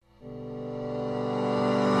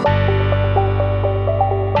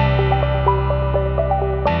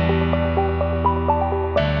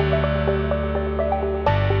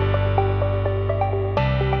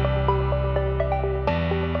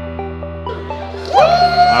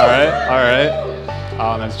all right.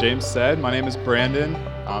 As James said, my name is Brandon.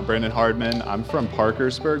 I'm Brandon Hardman. I'm from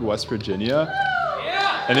Parkersburg, West Virginia.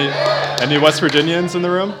 Any West Virginians in the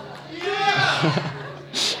room?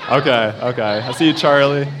 Okay. I see you,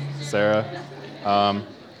 Charlie, Sarah.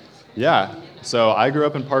 Yeah, so I grew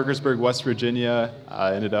up in Parkersburg, West Virginia.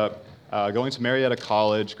 I ended up going to Marietta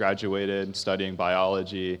College, graduated, studying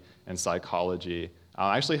biology and psychology.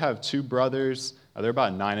 I actually have two brothers. They're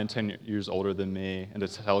about 9 and 10 years older than me. And to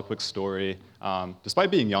tell a quick story,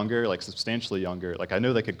 despite being younger, like substantially younger, like I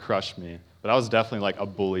knew they could crush me, but I was definitely like a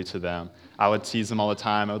bully to them. I would tease them all the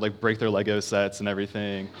time. I would like break their Lego sets and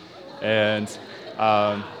everything. And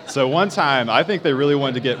so one time, I think they really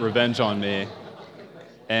wanted to get revenge on me.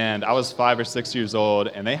 And I was 5 or 6 years old,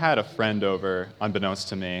 and they had a friend over, unbeknownst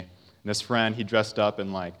to me. And this friend, he dressed up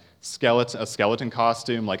in like a skeleton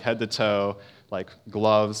costume, like head to toe, like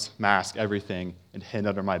gloves, mask, everything, and hid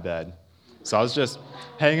under my bed. So I was just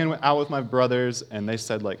hanging out with my brothers, and they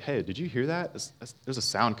said like, "Hey, did you hear that? There's a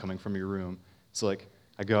sound coming from your room." So like,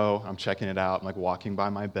 I go, I'm checking it out, I'm like walking by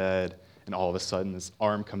my bed, and all of a sudden this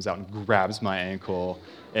arm comes out and grabs my ankle,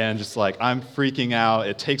 and just like I'm freaking out.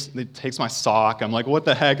 It takes my sock. I'm like, what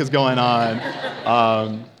the heck is going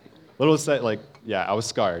on? Little said, like, yeah, I was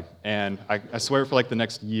scarred, and I swear for like the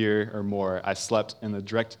next year or more, I slept in the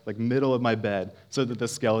direct like middle of my bed so that the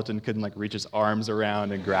skeleton couldn't like reach his arms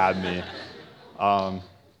around and grab me. So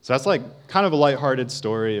that's like kind of a lighthearted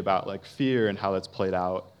story about like fear and how that's played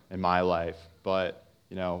out in my life. But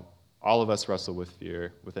you know, all of us wrestle with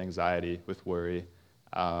fear, with anxiety, with worry.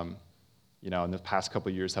 In the past couple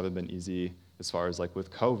of years haven't been easy as far as like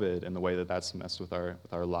with COVID and the way that that's messed with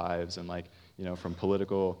our lives, and like from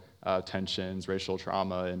political tensions, racial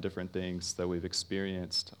trauma, and different things that we've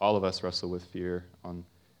experienced. All of us wrestle with fear on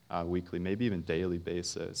a weekly, maybe even daily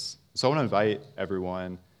basis. So I want to invite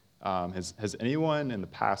everyone. Has anyone in the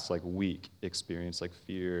past like week experienced like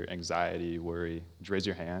fear, anxiety, worry? Would you raise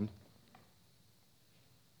your hand?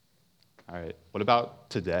 All right. What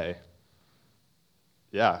about today?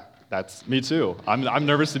 Yeah, that's me too. I'm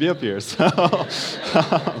nervous to be up here. So,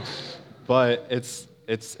 but it's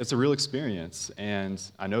a real experience, and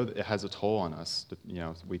I know that it has a toll on us.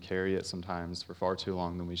 We carry it sometimes for far too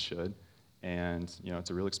long than we should, and it's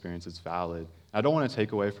a real experience. It's valid. I don't want to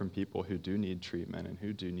take away from people who do need treatment and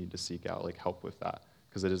who do need to seek out like help with that,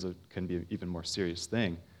 because can be an even more serious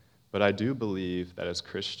thing. But I do believe that as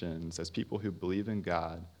Christians, as people who believe in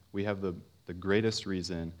God, we have the greatest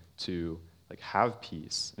reason to like have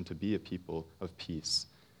peace and to be a people of peace.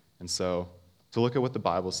 And so to look at what the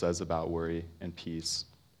Bible says about worry and peace,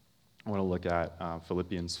 I want to look at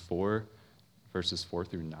Philippians 4, verses 4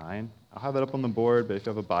 through 9. I'll have it up on the board, but if you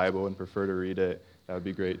have a Bible and prefer to read it, that would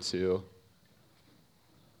be great too.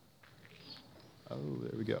 Oh,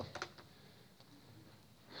 there we go.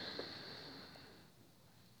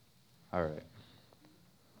 All right.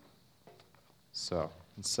 So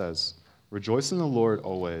it says, "Rejoice in the Lord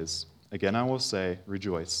always. Again, I will say,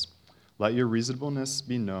 rejoice. Let your reasonableness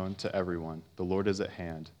be known to everyone. The Lord is at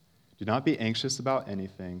hand. Do not be anxious about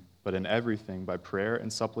anything, but in everything, by prayer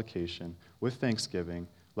and supplication, with thanksgiving,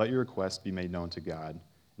 let your requests be made known to God.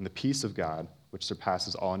 And the peace of God, which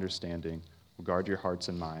surpasses all understanding, will guard your hearts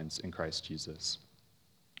and minds in Christ Jesus.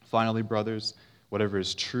 Finally, brothers, whatever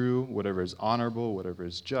is true, whatever is honorable, whatever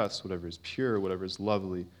is just, whatever is pure, whatever is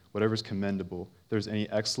lovely, whatever is commendable, if there's any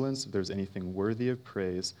excellence, if there's anything worthy of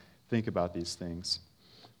praise, think about these things.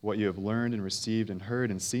 What you have learned and received and heard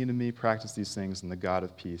and seen in me, practice these things, and the God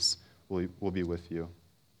of peace will be with you."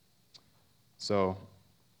 So,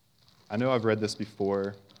 I know I've read this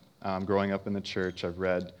before. Growing up in the church, I've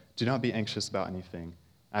read, "Do not be anxious about anything."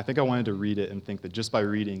 I think I wanted to read it and think that just by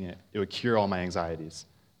reading it, it would cure all my anxieties.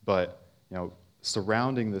 But,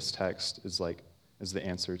 surrounding this text is the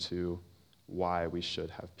answer to why we should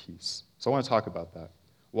have peace. So I want to talk about that.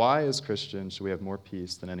 Why, as Christians, should we have more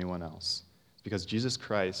peace than anyone else? It's because Jesus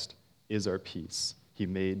Christ is our peace. He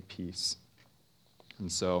made peace.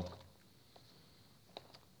 And so,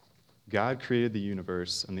 God created the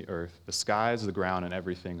universe and the earth, the skies, the ground, and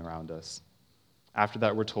everything around us. After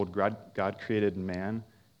that, we're told God created man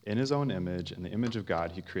in his own image. In the image of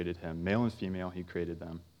God, he created him. Male and female, he created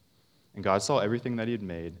them. And God saw everything that he had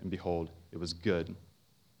made, and behold, it was good.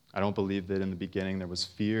 I don't believe that in the beginning there was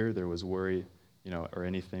fear, there was worry, or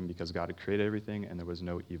anything, because God had created everything and there was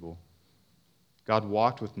no evil. God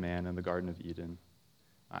walked with man in the Garden of Eden.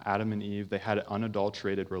 Adam and Eve, they had an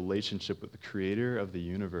unadulterated relationship with the creator of the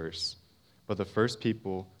universe. But the first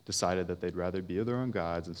people decided that they'd rather be their own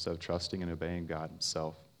gods instead of trusting and obeying God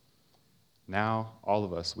himself. Now, all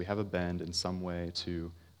of us, we have a bend in some way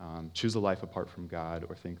to choose a life apart from God,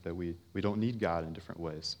 or think that we don't need God in different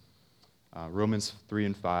ways. Romans 3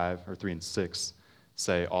 and 5, or 3 and 6,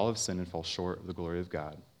 say, all have sinned and fall short of the glory of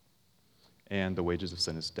God, and the wages of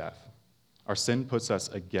sin is death. Our sin puts us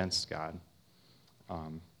against God,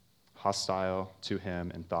 hostile to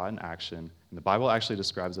him in thought and action. And the Bible actually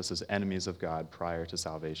describes us as enemies of God prior to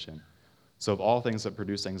salvation. So of all things that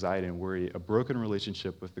produce anxiety and worry, a broken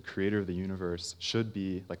relationship with the creator of the universe should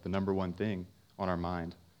be like the number one thing on our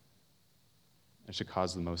mind. It should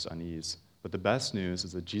cause the most unease. But the best news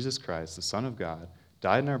is that Jesus Christ, the Son of God,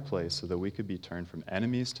 died in our place so that we could be turned from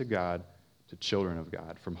enemies to God to children of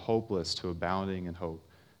God, from hopeless to abounding in hope.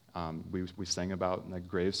 We sang about like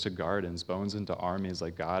graves to gardens, bones into armies,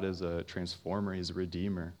 like God is a transformer, he's a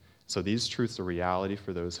redeemer. So these truths are reality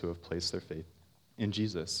for those who have placed their faith in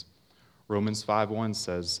Jesus. Romans 5:1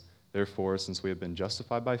 says, therefore, since we have been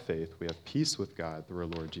justified by faith, we have peace with God through our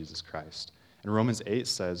Lord Jesus Christ. And Romans 8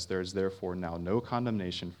 says, there is therefore now no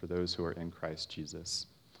condemnation for those who are in Christ Jesus.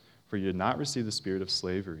 For you did not receive the spirit of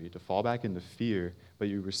slavery to fall back into fear, but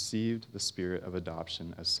you received the spirit of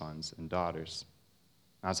adoption as sons and daughters.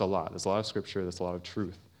 Now, that's a lot. There's a lot of scripture. There's a lot of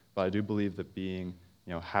truth. But I do believe that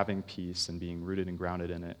having peace and being rooted and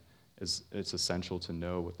grounded in it it's essential to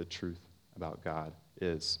know what the truth about God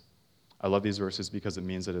is. I love these verses because it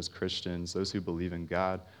means that as Christians, those who believe in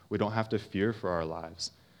God, we don't have to fear for our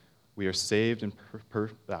lives. We are saved and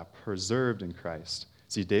preserved in Christ.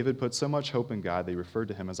 See, David put so much hope in God, they referred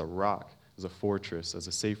to him as a rock, as a fortress, as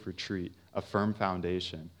a safe retreat, a firm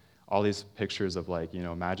foundation. All these pictures of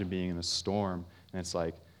imagine being in a storm, and it's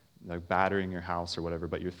like battering your house or whatever,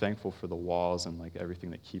 but you're thankful for the walls and everything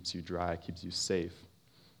that keeps you dry, keeps you safe.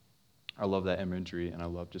 I love that imagery, and I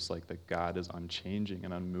love just that God is unchanging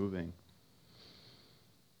and unmoving.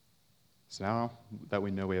 So now that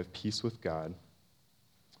we know we have peace with God,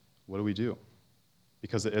 what do we do?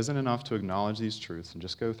 Because it isn't enough to acknowledge these truths and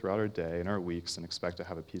just go throughout our day and our weeks and expect to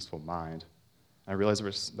have a peaceful mind. And I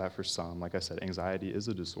realize that for some, like I said, anxiety is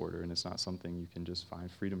a disorder, and it's not something you can just find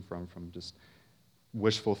freedom from just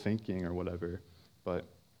wishful thinking or whatever. But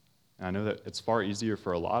I know that it's far easier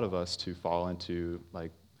for a lot of us to fall into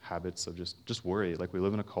habits of just worry. We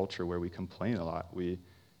live in a culture where we complain a lot. We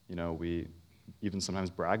even sometimes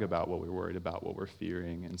brag about what we're worried about, what we're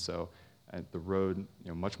fearing. And so the road,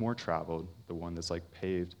 much more traveled, the one that's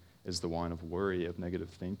paved, is the one of worry, of negative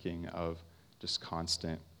thinking, of just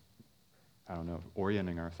constant,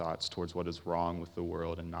 orienting our thoughts towards what is wrong with the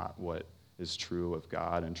world and not what is true of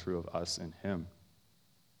God and true of us in Him.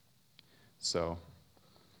 So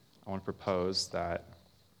I want to propose that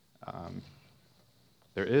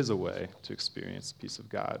there is a way to experience the peace of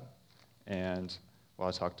God. And while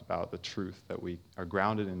I talked about the truth that we are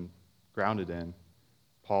grounded in,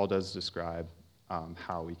 Paul does describe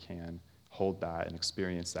how we can hold that and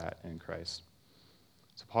experience that in Christ.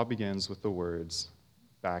 So Paul begins with the words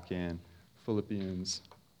back in Philippians.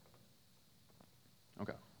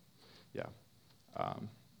 Okay, yeah.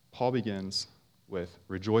 Paul begins with,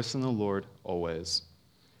 rejoice in the Lord always.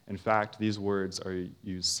 In fact, these words are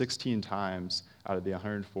used 16 times out of the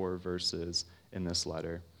 104 verses in this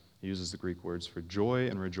letter. He uses the Greek words for joy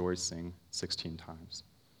and rejoicing 16 times.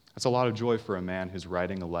 That's a lot of joy for a man who's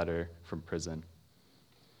writing a letter from prison.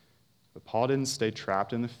 But Paul didn't stay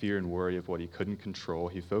trapped in the fear and worry of what he couldn't control.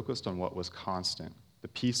 He focused on what was constant. The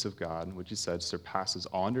peace of God, which he said surpasses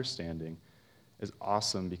all understanding, is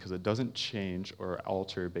awesome because it doesn't change or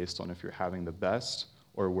alter based on if you're having the best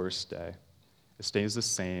or worst day. It stays the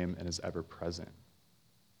same and is ever present.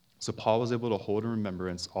 So Paul was able to hold in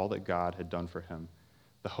remembrance all that God had done for him,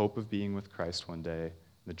 the hope of being with Christ one day, and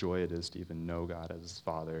the joy it is to even know God as his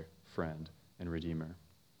Father, friend, and Redeemer.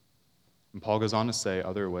 And Paul goes on to say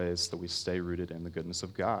other ways that we stay rooted in the goodness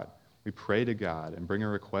of God. We pray to God and bring our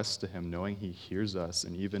requests to Him, knowing He hears us,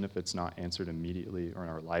 and even if it's not answered immediately or in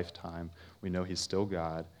our lifetime, we know He's still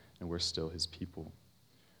God and we're still His people.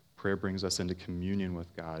 Prayer brings us into communion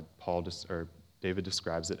with God. David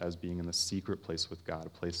describes it as being in the secret place with God, a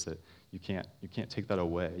place that you can't take that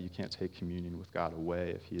away. You can't take communion with God away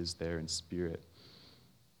if He is there in spirit.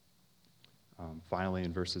 Finally,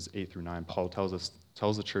 in verses 8 through 9, Paul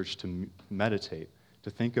tells the church to meditate, to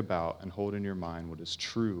think about and hold in your mind what is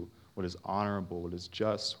true, what is honorable, what is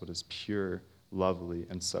just, what is pure, lovely,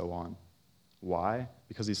 and so on. Why?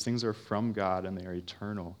 Because these things are from God and they are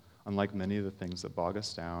eternal, unlike many of the things that bog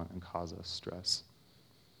us down and cause us stress.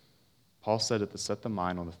 Paul said that to set the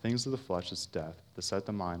mind on the things of the flesh is death, to set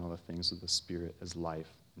the mind on the things of the Spirit is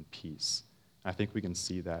life and peace. And I think we can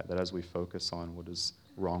see that as we focus on what is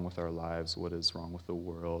wrong with our lives, what is wrong with the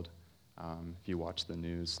world. If you watch the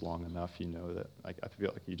news long enough, you know that I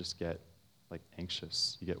feel like you just get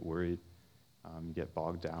anxious, you get worried, you get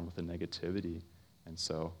bogged down with the negativity. And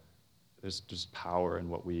so there's just power in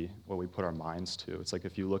what we put our minds to. It's like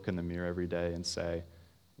if you look in the mirror every day and say,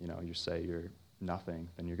 you say you're nothing,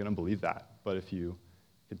 then you're going to believe that. But if you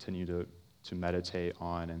continue to meditate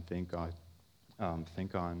on and think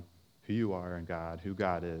on who you are in God, who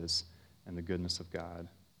God is, and the goodness of God,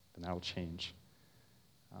 then that will change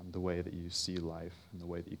the way that you see life and the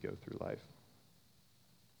way that you go through life.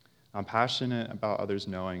 I'm passionate about others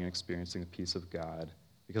knowing and experiencing the peace of God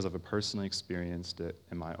because I've personally experienced it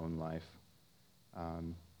in my own life.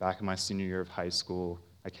 Back in my senior year of high school,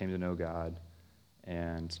 I came to know God,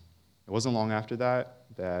 and it wasn't long after that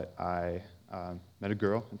I met a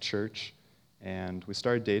girl in church, and we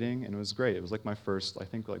started dating, and it was great. It was like my first, I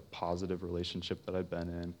think, like positive relationship that I'd been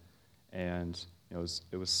in, and it was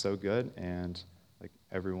so good, and like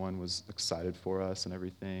everyone was excited for us and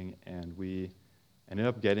everything, and we ended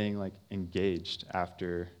up getting like engaged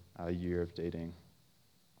after a year of dating.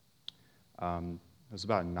 It was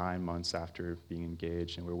about 9 months after being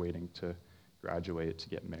engaged, and we were waiting to graduate to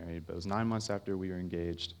get married. But it was 9 months after we were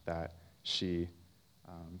engaged that she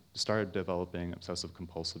started developing obsessive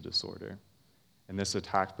compulsive disorder. And this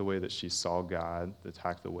attacked the way that she saw God,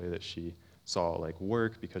 attacked the way that she saw like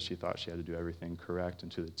work, because she thought she had to do everything correct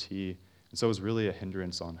and to the T. And so it was really a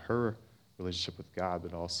hindrance on her relationship with God,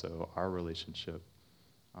 but also our relationship.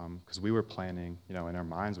 Because we were planning, in our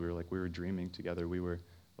minds, we were dreaming together. We were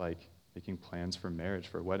like making plans for marriage,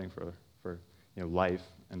 for a wedding, for life.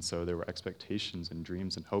 And so there were expectations and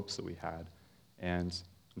dreams and hopes that we had. And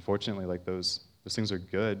unfortunately, like those things are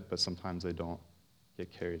good, but sometimes they don't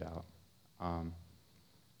get carried out.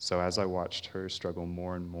 So as I watched her struggle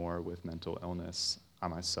more and more with mental illness, I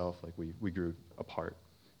myself, like we grew apart,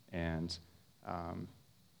 and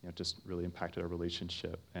it just really impacted our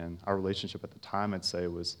relationship. And our relationship at the time, I'd say,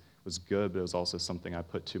 was good, but it was also something I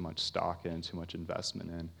put too much stock in, too much investment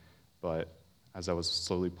in. But as I was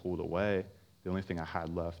slowly pulled away, the only thing I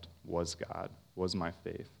had left was God, was my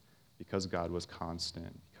faith, because God was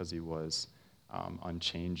constant, because he was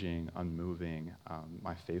unchanging, unmoving.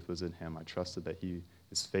 My faith was in him. I trusted that he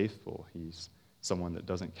is faithful. He's someone that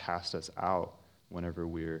doesn't cast us out whenever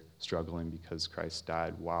we're struggling, because Christ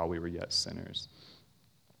died while we were yet sinners.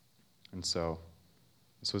 And so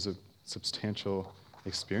this was a substantial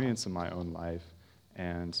experience in my own life.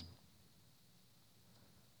 And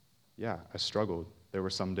yeah, I struggled. There were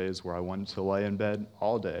some days where I wanted to lay in bed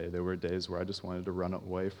all day. There were days where I just wanted to run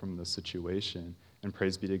away from the situation. And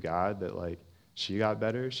praise be to God that like she got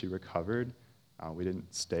better, she recovered. We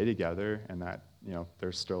didn't stay together, and that,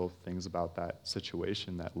 there's still things about that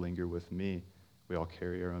situation that linger with me. We all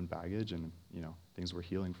carry our own baggage and, things we're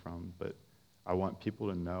healing from. But I want people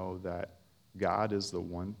to know that God is the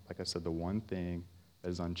one, like I said, the one thing that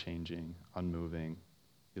is unchanging, unmoving,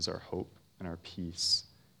 is our hope and our peace.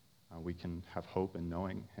 We can have hope in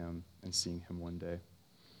knowing him and seeing him one day.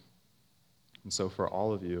 And so for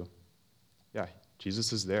all of you, yeah,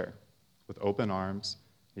 Jesus is there with open arms.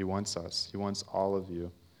 He wants us. He wants all of you,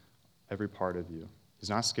 every part of you. He's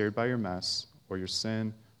not scared by your mess or your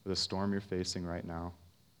sin or the storm you're facing right now.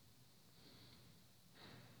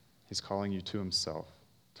 He's calling you to himself,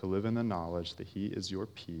 to live in the knowledge that he is your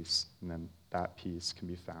peace, and then that peace can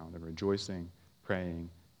be found in rejoicing, praying,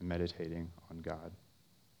 and meditating on God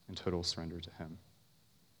in total surrender to him.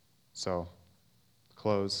 So, to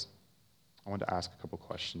close, I want to ask a couple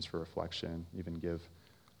questions for reflection, even give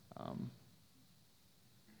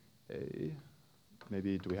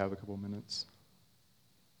maybe, do we have a couple minutes?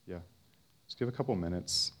 Yeah. Just give a couple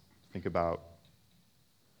minutes. Think about,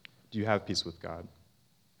 do you have peace with God?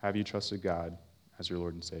 Have you trusted God as your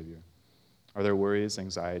Lord and Savior? Are there worries,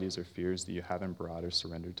 anxieties, or fears that you haven't brought or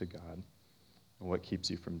surrendered to God? And what keeps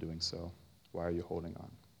you from doing so? Why are you holding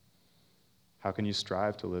on? How can you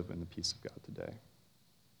strive to live in the peace of God today?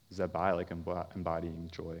 Is that by like embodying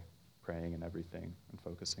joy, praying and everything, and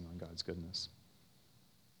focusing on God's goodness?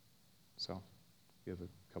 So, give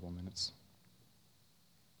a couple minutes.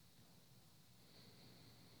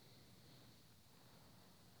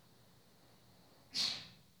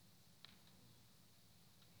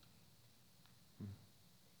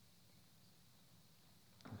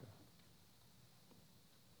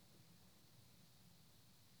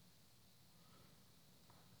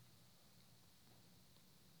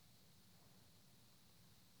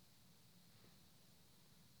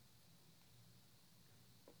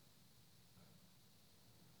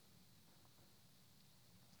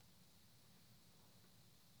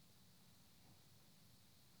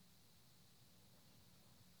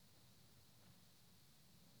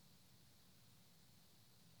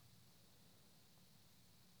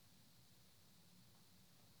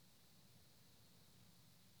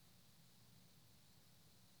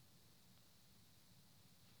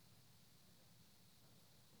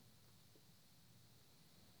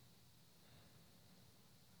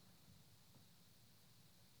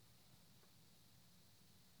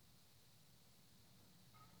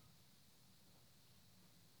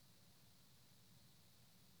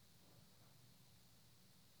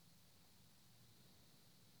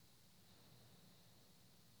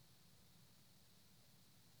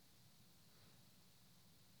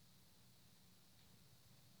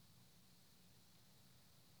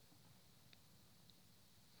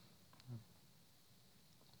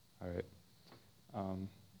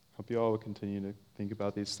 Hope you all will continue to think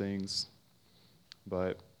about these things.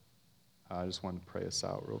 But I just wanted to pray us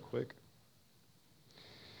out real quick.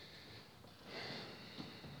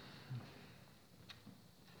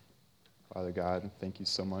 Father God, thank you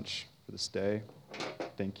so much for this day.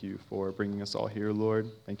 Thank you for bringing us all here, Lord.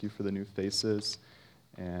 Thank you for the new faces.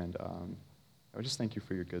 And I just thank you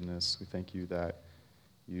for your goodness. We thank you that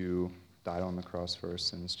you died on the cross for our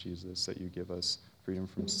sins, Jesus, that you give us freedom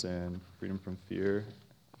from sin, freedom from fear,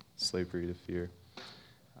 slavery to fear.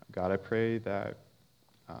 God, I pray that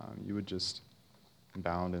you would just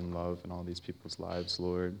abound in love in all these people's lives,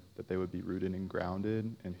 Lord, that they would be rooted and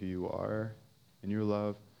grounded in who you are, in your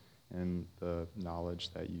love, and the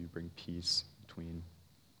knowledge that you bring peace between,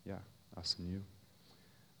 us and you.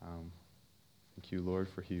 Thank you, Lord,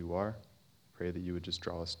 for who you are. Pray that you would just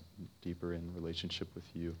draw us deeper in relationship with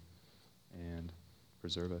you and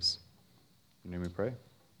preserve us. In your name we pray.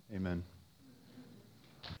 Amen.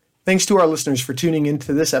 Thanks to our listeners for tuning in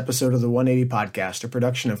to this episode of the 180 Podcast, a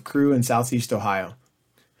production of Crew in Southeast Ohio.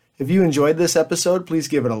 If you enjoyed this episode, please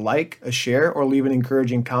give it a like, a share, or leave an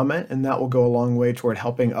encouraging comment, and that will go a long way toward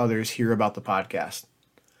helping others hear about the podcast.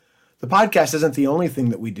 The podcast isn't the only thing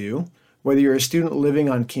that we do. Whether you're a student living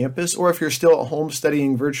on campus or if you're still at home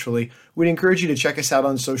studying virtually, we'd encourage you to check us out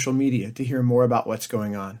on social media to hear more about what's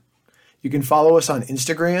going on. You can follow us on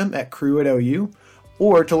Instagram at crew@OU,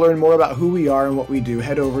 or to learn more about who we are and what we do,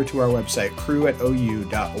 head over to our website,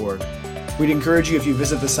 crew@ou.org. We'd encourage you, if you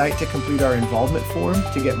visit the site, to complete our involvement form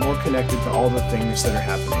to get more connected to all the things that are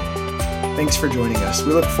happening. Thanks for joining us.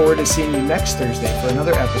 We look forward to seeing you next Thursday for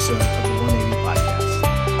another episode of